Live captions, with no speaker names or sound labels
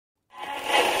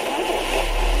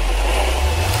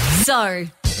So,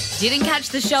 didn't catch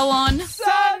the show on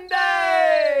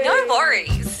Sunday! No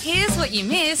worries. Here's what you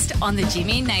missed on the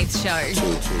Jimmy and Nath Show.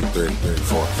 2, 3,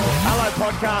 4. Hello,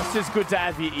 podcasters. Good to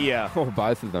have you here. Or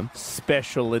both of them.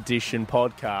 Special edition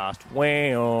podcast.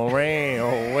 Wow.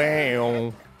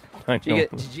 Did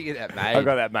you get that made? I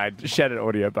got that made. Shattered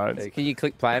audio bones. Can you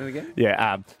click play on it again?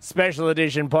 Yeah, special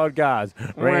edition podcast.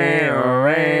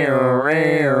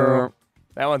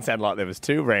 That one sounded like there was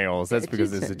two rails. That's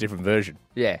because there's a different version.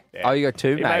 Yeah. Yeah. Oh, you got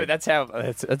two, Yeah, mate? maybe that's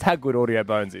how good audio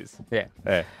bones is. Yeah.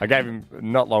 Yeah, I gave him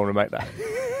not long to make that.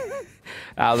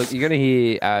 Look, you're going to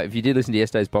hear, if you did listen to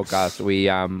yesterday's podcast,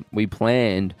 we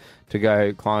planned to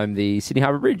go climb the Sydney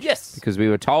Harbour Bridge. Yes. Because we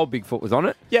were told Bigfoot was on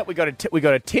it. Yeah, we got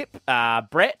a tip.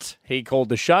 Brett, he called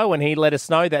the show and he let us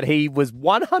know that he was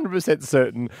 100%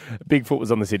 certain Bigfoot was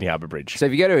on the Sydney Harbour Bridge. So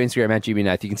if you go to Instagram at Jimmy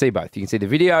Nath, you can see both. You can see the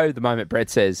video, the moment Brett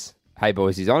says, "Hey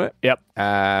boys, he's on it." Yep.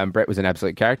 Brett was an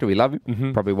absolute character. We love him.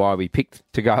 Mm-hmm. Probably why we picked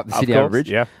to go up the Sydney Harbour Bridge.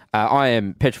 Yeah. I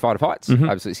am petrified of heights.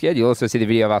 Absolutely scared. You'll also see the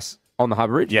video of us on the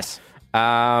Harbour Bridge. Yes.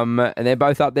 And they're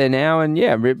both up there now. And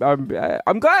yeah,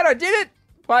 I'm glad I did it.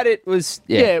 But it was,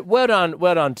 Yeah, well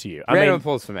done to you. Round of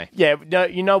applause for me. Yeah, no,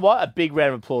 you know what? A big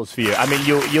round of applause for you. I mean,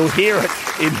 you'll hear it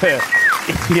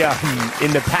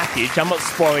in the package. I'm not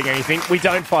spoiling anything. We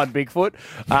don't find Bigfoot,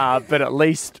 but at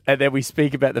least, and then we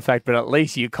speak about the fact, but at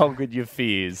least you conquered your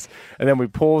fears. And then we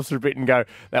pause for a bit and go,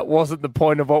 that wasn't the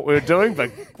point of what we were doing,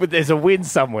 but there's a win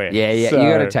somewhere. Yeah, So, you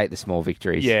got to take the small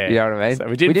victories. Yeah. You know what I mean? So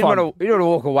we we didn't didn't want to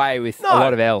walk away with a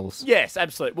lot of L's. Yes,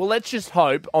 absolutely. Well, let's just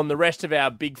hope on the rest of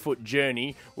our Bigfoot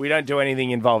journey we don't do anything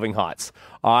involving heights.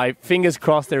 Fingers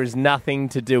crossed there is nothing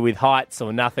to do with heights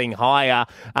or nothing higher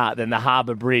than the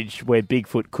Harbour Bridge where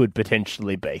Bigfoot could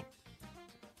potentially be.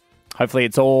 Hopefully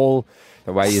it's all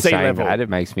The way you're sea saying level. that, it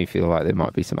makes me feel like there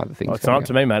might be some other things Well, it's going not up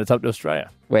to on me, mate. It's up to Australia.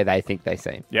 where they think they see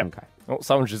him. Yep. Okay. Well,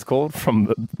 someone just called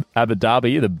from Abu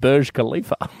Dhabi, the Burj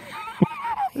Khalifa.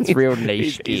 It's real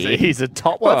niche. He's a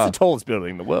top. What's the tallest building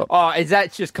in the world? Oh, is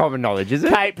that just common knowledge, is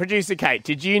it? Kate, producer Kate,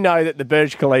 did you know that the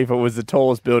Burj Khalifa was the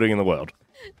tallest building in the world?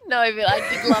 No, but I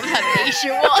did love how niche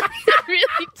it was. It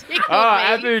really tickled Oh, me.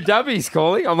 Abu Dhabi's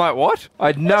calling. I'm like, what? I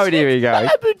had no idea where you're going.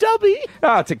 Abu Dhabi.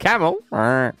 Oh, it's a camel.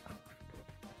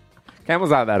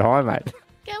 Camels aren't that high, mate.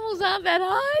 Camels aren't that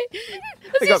high.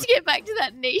 Let's just get back to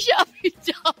that niche Abu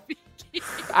Dhabi.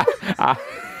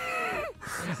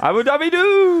 Abu Dhabi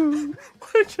do.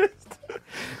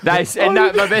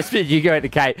 My best bit, you go to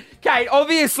Kate. Kate,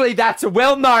 obviously that's a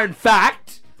well-known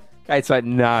fact. Kate's like,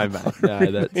 no, mate,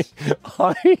 no, that's...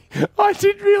 I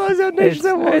didn't realise how niche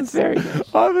that was. It's very niche.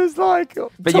 I was like,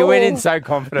 But you went in so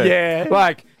confident. Yeah.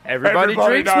 Like, everybody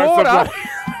drinks knows water.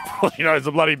 Everybody knows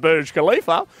the bloody Burj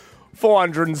Khalifa,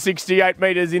 468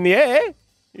 metres in the air.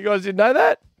 You guys didn't know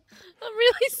that? I'm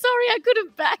really sorry I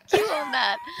couldn't back you on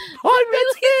that. I'm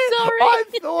really sorry. I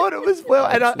thought it was well,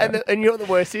 and you know what the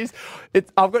worst is?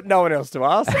 I've got no one else to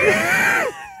ask.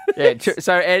 Yeah,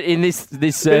 so in this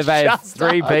survey of just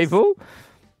 3 us. people,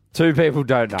 2 people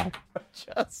don't know.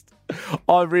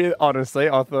 Honestly,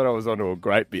 I thought I was onto a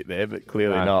great bit there, but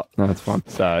clearly not. No, it's fine.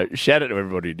 So shout out to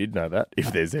everybody who did know that,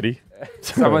 if there's any.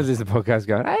 Someone's listening to the podcast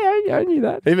going, hey, I knew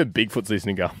that. Even Bigfoot's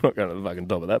listening going, I'm not going to the fucking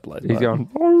top of that place. He's mate." going,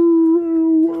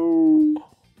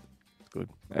 Good.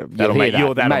 That'll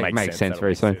make make sense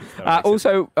very soon. That'll make sense.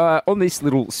 Also, on this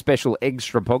little special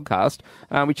extra podcast,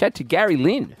 we chat to Gary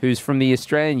Lynn, who's from the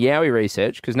Australian Yowie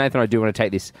Research, because Nathan and I do want to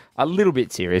take this a little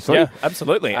bit seriously. Yeah,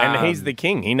 absolutely. And he's the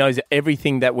king. He knows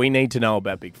everything that we need to know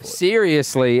about Bigfoot.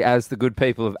 Seriously, as the good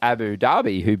people of Abu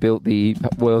Dhabi, who built the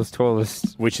world's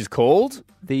tallest, Which is called?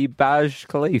 the Burj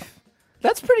Khalifa.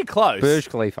 That's pretty close. Burj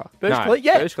Khalifa. Burj No, Khalifa.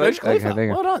 Yeah, Burj Burj Khalifa. Okay, there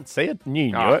you go. Well done. See it? You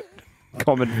knew Oh. it.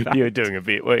 Common fact. You were doing a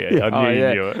bit, weren't you? I knew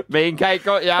you knew it. Me and Kate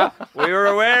got ya. We were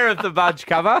aware of the Budge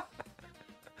cover.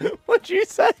 What'd you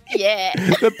say? Yeah.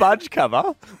 The Budge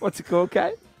cover? What's it called,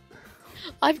 Kate?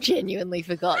 I've genuinely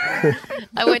forgotten.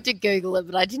 I went to Google it,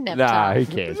 but I didn't have Nah, time.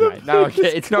 who cares, mate? No, okay.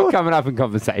 It's not coming up in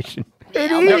conversation.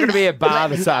 It I'm not going to be at a bar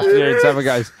this afternoon and someone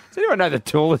goes, does anyone know the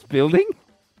tallest building?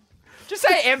 Just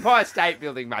say Empire State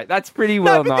Building, mate. That's pretty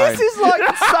well known. This is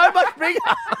like so much bigger.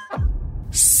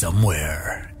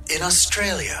 Somewhere in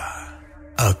Australia,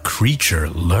 a creature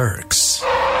lurks.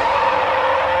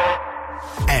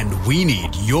 And we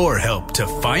need your help to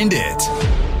find it.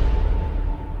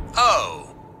 Oh,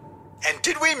 and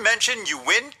did we mention you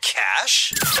win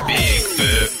cash?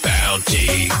 Bigfoot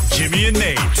Bounty. Jimmy and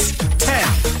Nate's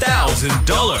 $10,000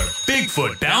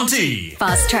 Bigfoot Bounty.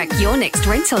 Fast track your next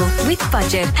rental with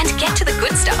Budget and get to the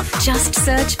good stuff. Just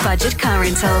search Budget Car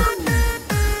Rental.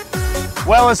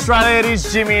 Well, Australia, it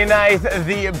is Jimmy and Nath,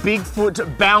 the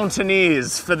Bigfoot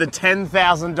Bountaineers for the $10,000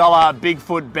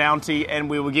 Bigfoot bounty. And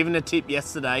we were given a tip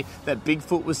yesterday that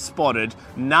Bigfoot was spotted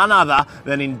none other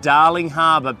than in Darling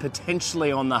Harbour,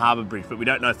 potentially on the Harbour Bridge, but we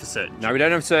don't know for certain. No, we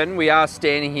don't know for certain. We are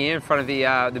standing here in front of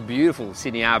the beautiful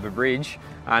Sydney Harbour Bridge.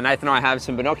 Nathan and I have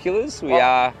some binoculars.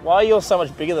 Why are yours so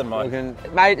much bigger than mine?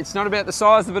 Mate, it's not about the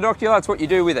size of the binocular, it's what you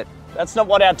do with it. That's not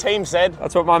what our team said.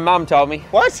 That's what my mum told me.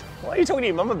 What? Why are you talking to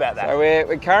your mum about that? So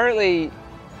we're currently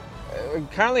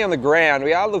on the ground.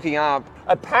 We are looking up.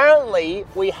 Apparently,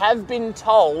 we have been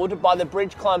told by the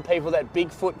bridge climb people that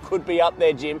Bigfoot could be up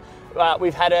there, Jim.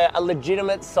 We've had a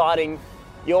legitimate sighting.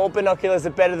 Your binoculars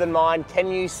are better than mine.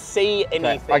 Can you see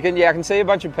anything? I can see a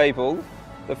bunch of people.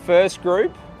 The first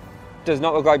group does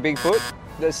not look like Bigfoot.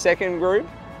 The second group,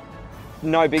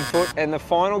 no Bigfoot. And the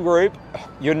final group,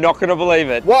 you're not going to believe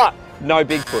it. What? No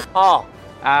Bigfoot. Oh.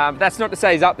 That's not to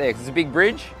say he's up there because it's a big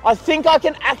bridge. I think I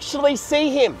can actually see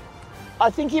him.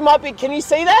 I think he might be. Can you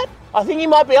see that? I think he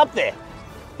might be up there.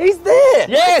 He's there.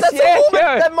 Yes, That's yes, a woman.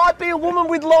 yeah. That might be a woman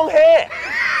with long hair.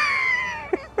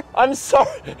 I'm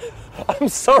sorry. I'm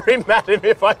sorry, madam,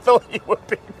 if I thought you were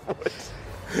Bigfoot.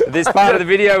 This part of the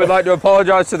video, we'd like to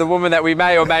apologise to the woman that we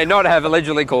may or may not have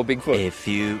allegedly called Bigfoot. A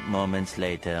few moments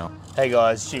later. Hey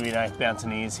guys, Jimmy and Nath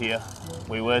Bountaineers here.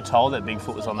 We were told that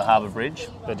Bigfoot was on the Harbour Bridge,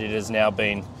 but it has now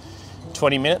been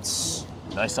 20 minutes,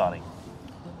 no sighting.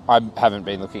 I haven't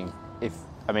been looking.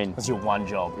 That's your one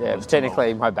job. Yeah,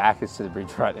 technically my back is to the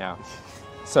bridge right now.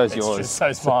 So's yours.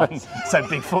 So's mine. So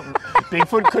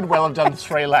Bigfoot could well have done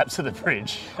 3 laps of the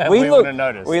bridge, and we wouldn't have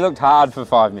noticed. We looked hard for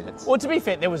 5 minutes. Well, to be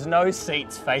fair, there was no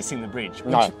seats facing the bridge,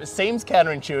 which No. seems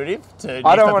counterintuitive to New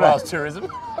South Wales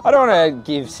tourism. I don't want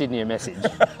to give Sydney a message,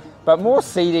 but more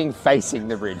seating facing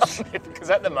the bridge. Because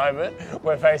at the moment,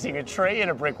 we're facing a tree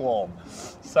and a brick wall.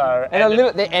 So And a little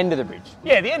at the end of the bridge.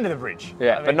 Yeah, the end of the bridge.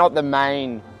 Yeah, I mean, but not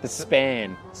the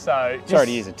span. So Sorry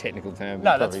to use a technical term.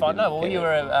 No, that's fine. No, well, you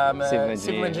were a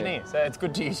Civil engineer, so it's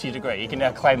good to use your degree. You can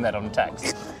now claim that on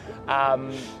tax.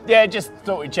 Yeah, just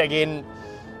thought we'd check in.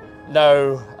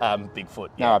 No Bigfoot.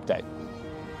 No update.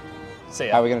 See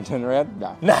ya. Are we going to turn around?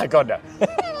 No. No, God, no.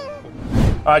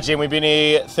 All right, Jim, we've been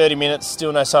here 30 minutes,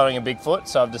 still no sighting of Bigfoot,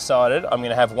 so I've decided I'm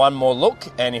going to have one more look,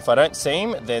 and if I don't see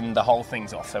him, then the whole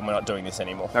thing's off, and we're not doing this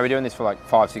anymore. Are we doing this for like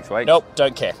 5-6 weeks? Nope,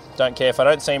 don't care. Don't care. If I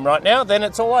don't see him right now, then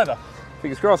it's all over.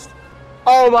 Fingers crossed.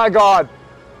 Oh my God.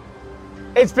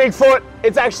 It's Bigfoot.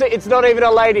 It's not even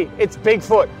a lady. It's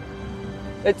Bigfoot.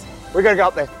 We're going to go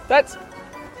up there.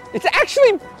 It's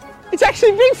actually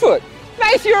Bigfoot.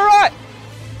 Mate, you're right.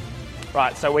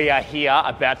 Right, so we are here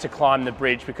about to climb the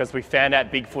bridge because we found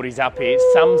out Bigfoot is up here.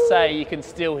 Some say you can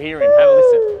still hear him. Have a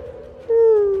listen.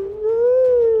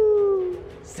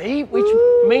 See? Which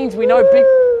means we know Big...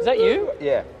 Is that you?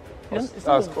 Yeah. I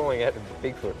I was calling out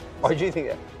Bigfoot. Why did you think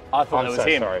that? I thought it was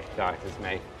him. Sorry. No, it was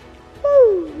me.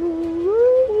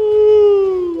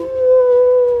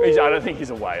 I don't think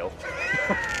he's a whale.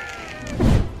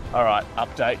 All right,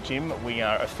 update, Jim. We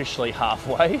are officially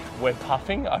halfway. We're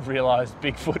puffing. I've realised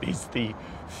Bigfoot is the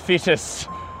fittest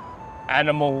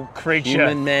animal, creature,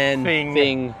 Human man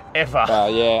thing ever.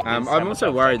 Yeah. I'm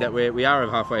also worried that we are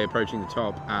halfway approaching the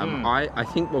top. I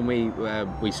think when we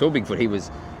saw Bigfoot,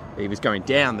 he was going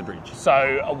down the bridge.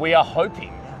 So we are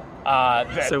hoping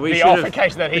that So we the should have-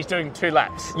 altercation that he's doing 2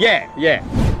 laps. Yeah.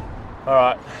 All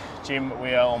right, Jim, we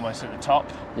are almost at the top.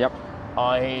 Yep.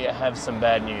 I have some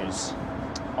bad news.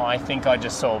 I think I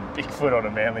just saw Bigfoot on a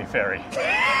Manly ferry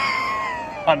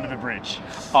under the bridge.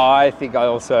 I think I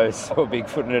also saw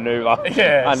Bigfoot in an Uber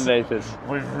underneath us.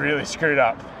 We've really screwed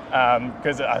up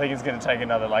because I think it's going to take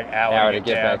another hour to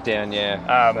get back down,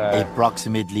 yeah.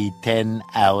 Approximately 10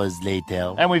 hours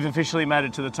later. And we've officially made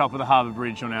it to the top of the Harbour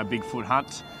Bridge on our Bigfoot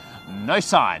hunt. No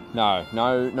sign. No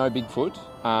Bigfoot.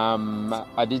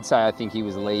 I did say I think he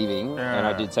was leaving, and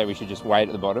I did say we should just wait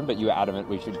at the bottom, but you were adamant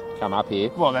we should come up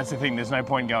here. Well, that's the thing. There's no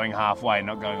point going halfway and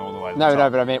not going all the way to the No,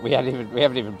 top. but I meant we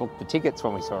haven't even booked the tickets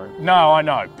when we saw him. No, I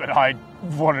know, but I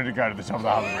wanted to go to the top of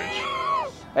the Harbour Bridge.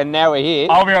 And now we're here.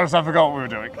 I'll be honest, I forgot what we were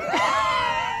doing.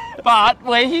 But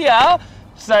we're here,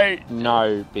 so...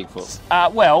 No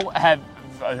Bigfoot. Well,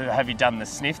 have you done the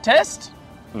sniff test?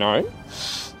 No.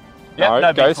 Yep,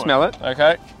 no, go Bigfoot. smell it.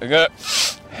 Okay, I got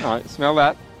it. No, smell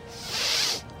that.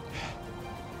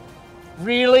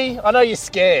 Really? I know you're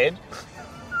scared.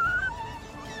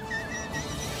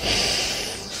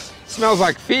 Smells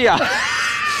like fear.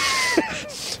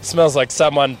 Smells like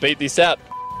someone beat this out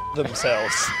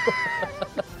themselves.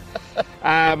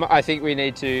 I think we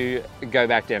need to go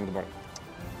back down to the bottom.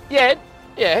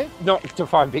 Yeah. Not to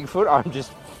find Bigfoot. I'm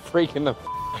just freaking the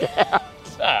out.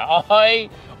 No,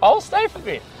 I'll stay for a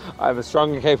bit. I'm a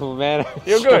strong and capable man.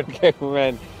 You're Strong good. and capable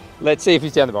man. Let's see if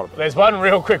he's down the bottom. There's one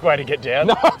real quick way to get down.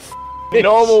 No, The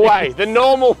normal way. The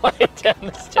normal way down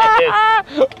the stairs.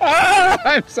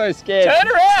 I'm so scared.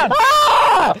 Turn around.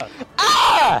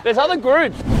 There's other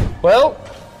groups. Well,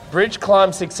 bridge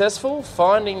climb successful.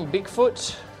 Finding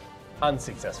Bigfoot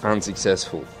unsuccessful.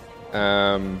 Unsuccessful.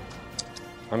 I'm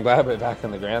glad we're back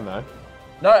on the ground though.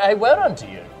 No, hey, well done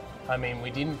to you. I mean, we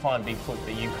didn't find Bigfoot,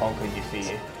 but you conquered your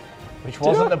fear, which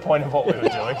wasn't the point of what we were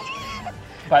doing.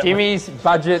 But Jimmy's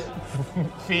budget.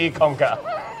 fear conquer.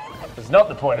 It's not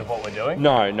the point of what we're doing.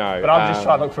 No. But I'm just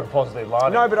trying to look for a positive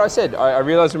line. No, but I said, I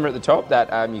realised when we're at the top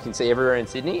that you can see everywhere in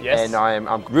Sydney. Yes. And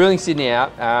I'm ruling Sydney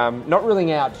out. Not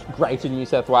ruling out Greater New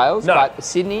South Wales, No. but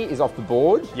Sydney is off the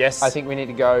board. Yes. I think we need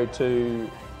to go to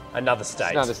Another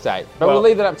state. another state. But Well- we'll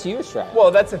leave that up to you, Australia. Well,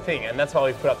 that's the thing, and that's why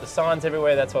we've put up the signs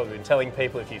everywhere. That's why we've been telling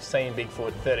people if you've seen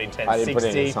Bigfoot 13, 10, I didn't 60.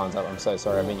 put any signs up. I'm so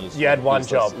sorry. I've been used. You had one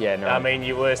useless. job. Yeah, no. I mean,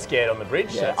 you were scared on the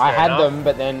bridge. yeah, That's I fair had enough. them,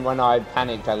 but then when I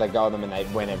panicked, I let go of them and they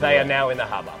went everywhere. They are now in the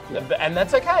harbour, and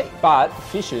that's okay. But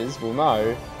fishers will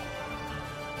know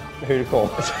who to call.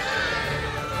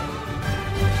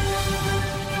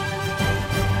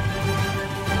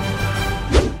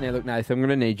 Now, look, Nathan, I'm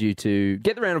going to need you to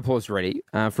get the round of applause ready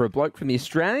for a bloke from the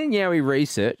Australian Yowie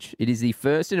Research. It is the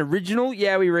first and original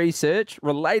Yowie Research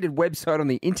related website on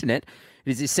the internet. It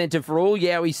is a centre for all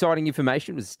Yowie sighting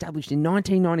information. It was established in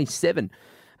 1997.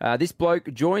 This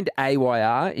bloke joined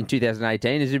AYR in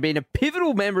 2018 as he'd been a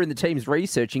pivotal member in the team's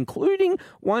research, including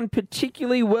one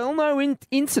particularly well-known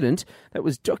incident that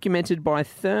was documented by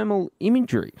thermal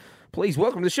imagery. Please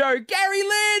welcome to the show, Gary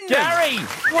Lynn! Gary,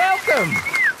 welcome.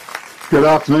 Good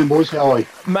afternoon, boys. How are you?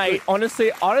 Mate,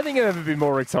 honestly, I don't think I've ever been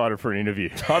more excited for an interview.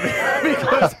 I mean,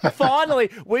 because finally,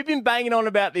 we've been banging on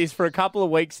about this for a couple of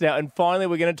weeks now, and finally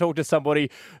we're going to talk to somebody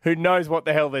who knows what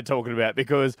the hell they're talking about,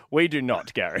 because we do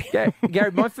not, Gary.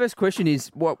 Gary, my first question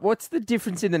is, what's the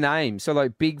difference in the name? So,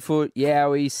 like Bigfoot,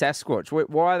 Yowie, Sasquatch,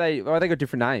 why are they got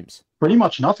different names? Pretty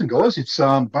much nothing, guys. It's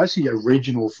basically a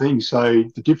regional thing. So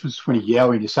the difference between a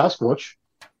Yowie and a Sasquatch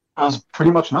is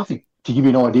pretty much nothing. To give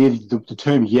you an idea, the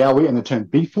term Yowie and the term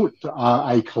Bigfoot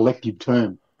are a collective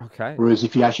term. Okay. Whereas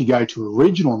if you actually go to a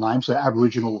regional name, so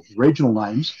Aboriginal regional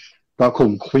names, they'll call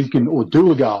them Quincan or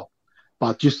Dooligal.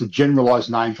 But just the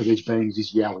generalised name for these beings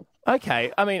is Yowie.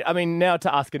 Okay, I mean, now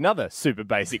to ask another super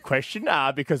basic question,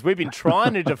 because we've been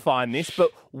trying to define this, but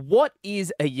what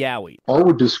is a Yowie? I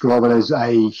would describe it as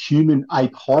a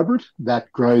human-ape hybrid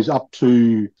that grows up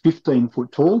to 15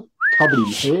 foot tall, covered in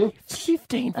hair,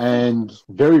 15. and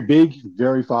very big,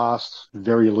 very fast,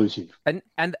 very elusive. And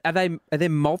are there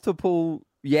multiple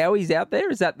Yowies out there?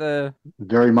 Is that the...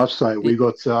 Very much so. We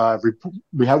got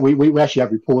we actually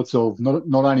have reports of not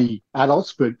only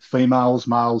adults but females,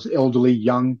 males, elderly,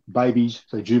 young, babies,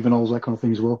 so juveniles, that kind of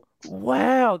thing as well.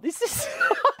 Wow, this is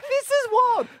this is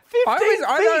wild. 15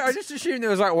 I just assumed there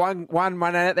was like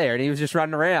one out there and he was just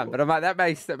running around. But I'm like, that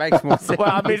makes more sense.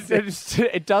 Well, I mean,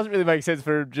 it doesn't really make sense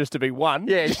for him just to be one.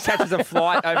 Yeah, he catches a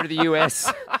flight over to the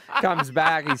US, comes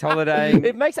back, he's holidaying.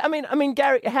 It makes. I mean,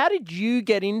 Gary, how did you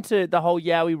get into the whole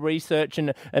Yowie research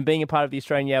and being a part of the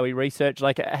Australian Yowie research?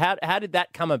 Like, how did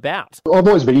that come about? I've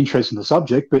always been interested in the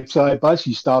subject, but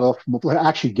basically started off from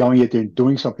actually going out there and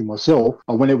doing something myself.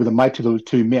 I went out with a mate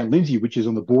to Mount Lindsay, which is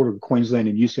on the border of Queensland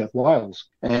and New South Wales.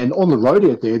 And on the road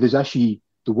out there's actually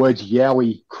the words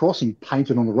Yowie crossing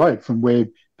painted on the road from where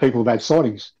people have had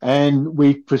sightings. And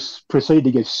we proceeded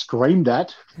to get screamed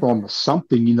at from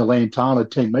something in the Lantana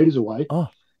 10 metres away. Oh.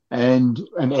 And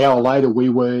an hour later, we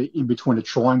were in between a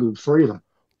triangle of three of them.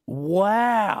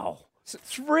 Wow.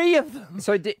 3 of them.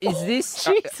 So is this...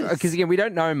 Jesus. Because, again, we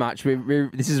don't know much.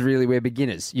 This is really, we're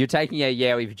beginners. You're taking a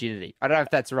Yowie virginity. I don't know if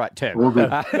that's the right term. All good.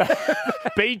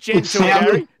 Be gentle,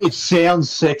 Gary. It sounds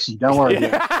sexy. Don't worry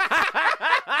about it.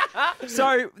 So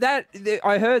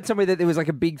I heard somewhere that there was like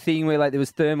a big thing where like there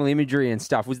was thermal imagery and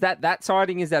stuff. Was that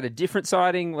sighting? Is that a different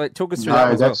sighting? Like, talk us through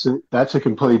that. No, that's a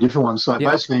completely different one. So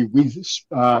basically with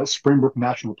Springbrook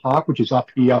National Park, which is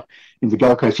up here in the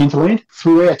Gold Coast hinterland,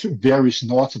 throughout various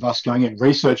nights of us going out and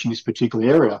researching this particular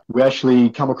area, we actually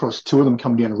come across 2 of them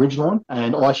coming down a ridgeline,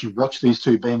 and I actually watched these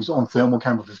 2 beings on thermal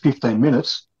camera for 15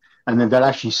 minutes. And then that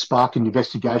actually sparked an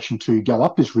investigation to go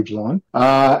up this ridgeline,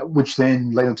 which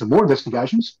then led on to more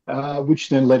investigations, which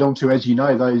then led on to, as you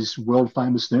know, those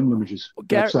world-famous thermal images.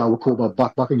 That's were called by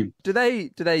Buck Buckingham. Do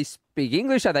they speak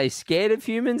English? Are they scared of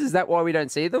humans? Is that why we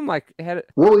don't see them? Like,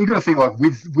 Well, you've got to think, like,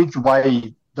 with the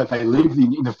way that they live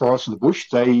in the forest and the bush,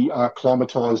 they are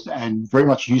acclimatised and very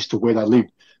much used to where they live.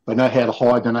 They know how to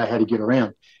hide, they know how to get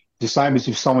around. The same as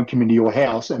if someone came into your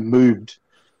house and moved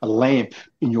a lamp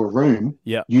in your room,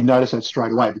 Yeah. you notice that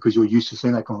straight away because you're used to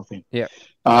seeing that kind of thing. Yeah.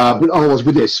 But otherwise,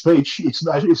 with their speech, it's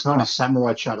known as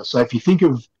samurai chatter. So if you think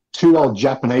of two old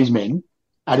Japanese men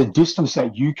at a distance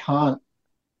that you can't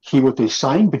hear what they're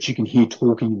saying, but you can hear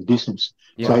talking in the distance.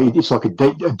 Yeah. So it's like a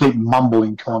deep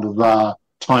mumbling kind of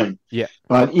tone. Yeah.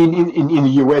 But in the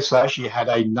US, they actually had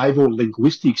a naval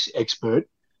linguistics expert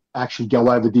actually go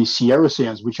over the Sierra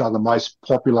sounds, which are the most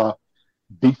popular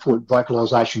Bigfoot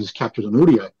vocalizations captured on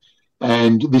audio.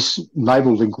 And this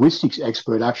naval linguistics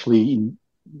expert actually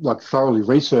thoroughly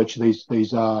researched these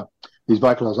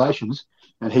vocalizations,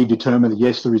 and he determined that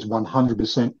yes, there is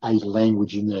 100% a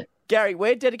language in there. Gary,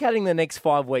 we're dedicating the next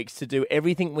 5 weeks to do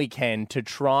everything we can to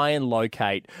try and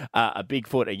locate a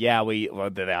Bigfoot, a Yowie, well,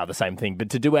 they are the same thing, but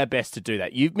to do our best to do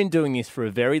that. You've been doing this for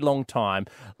a very long time.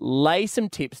 Lay some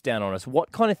tips down on us.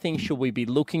 What kind of things should we be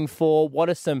looking for? What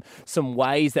are some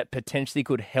ways that potentially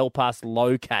could help us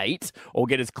locate or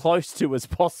get as close to as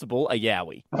possible a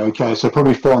Yowie? Okay, so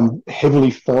probably find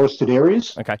heavily forested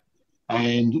areas. Okay.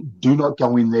 And do not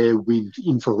go in there with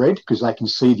infrared because they can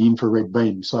see the infrared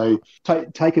beam. So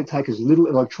take as little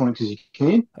electronics as you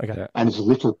can, Okay. and as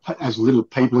little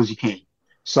people as you can.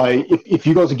 So if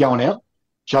you guys are going out,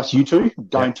 just you two,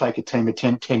 don't take a team of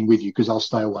 10 with you because I'll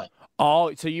stay away.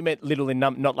 Oh, so you meant little in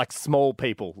not like small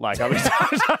people, like I was.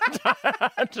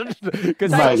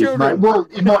 Because Mate, well,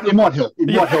 it might help. It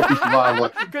might help if you are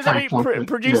like. Because I mean,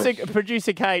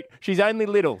 producer Kate, she's only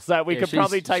little, so we could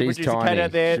probably take producer tiny. Kate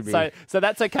out there. So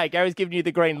that's okay. Gary's giving you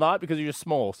the green light because you're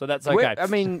small, so that's okay. I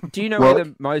mean, do you know where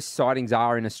the most sightings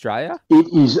are in Australia?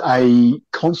 It is a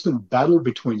constant battle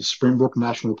between Springbrook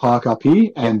National Park up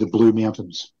here and the Blue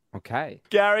Mountains. Okay.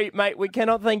 Gary, mate, we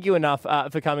cannot thank you enough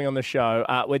for coming on the show.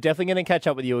 We're definitely going to catch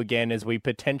up with you again as we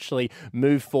potentially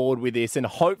move forward with this and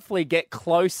hopefully get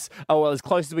close, as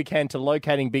close as we can to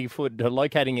locating Bigfoot, to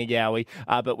locating a Yowie.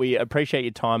 But we appreciate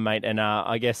your time, mate, and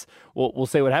I guess we'll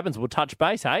see what happens. We'll touch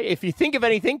base, hey? If you think of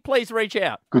anything, please reach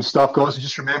out. Good stuff, guys. And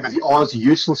just remember, the eyes are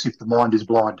useless if the mind is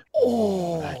blind.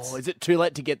 Oh, is it too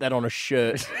late to get that on a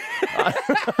shirt?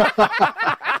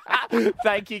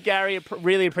 Thank you, Gary.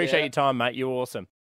 Really appreciate your time, mate. You're awesome.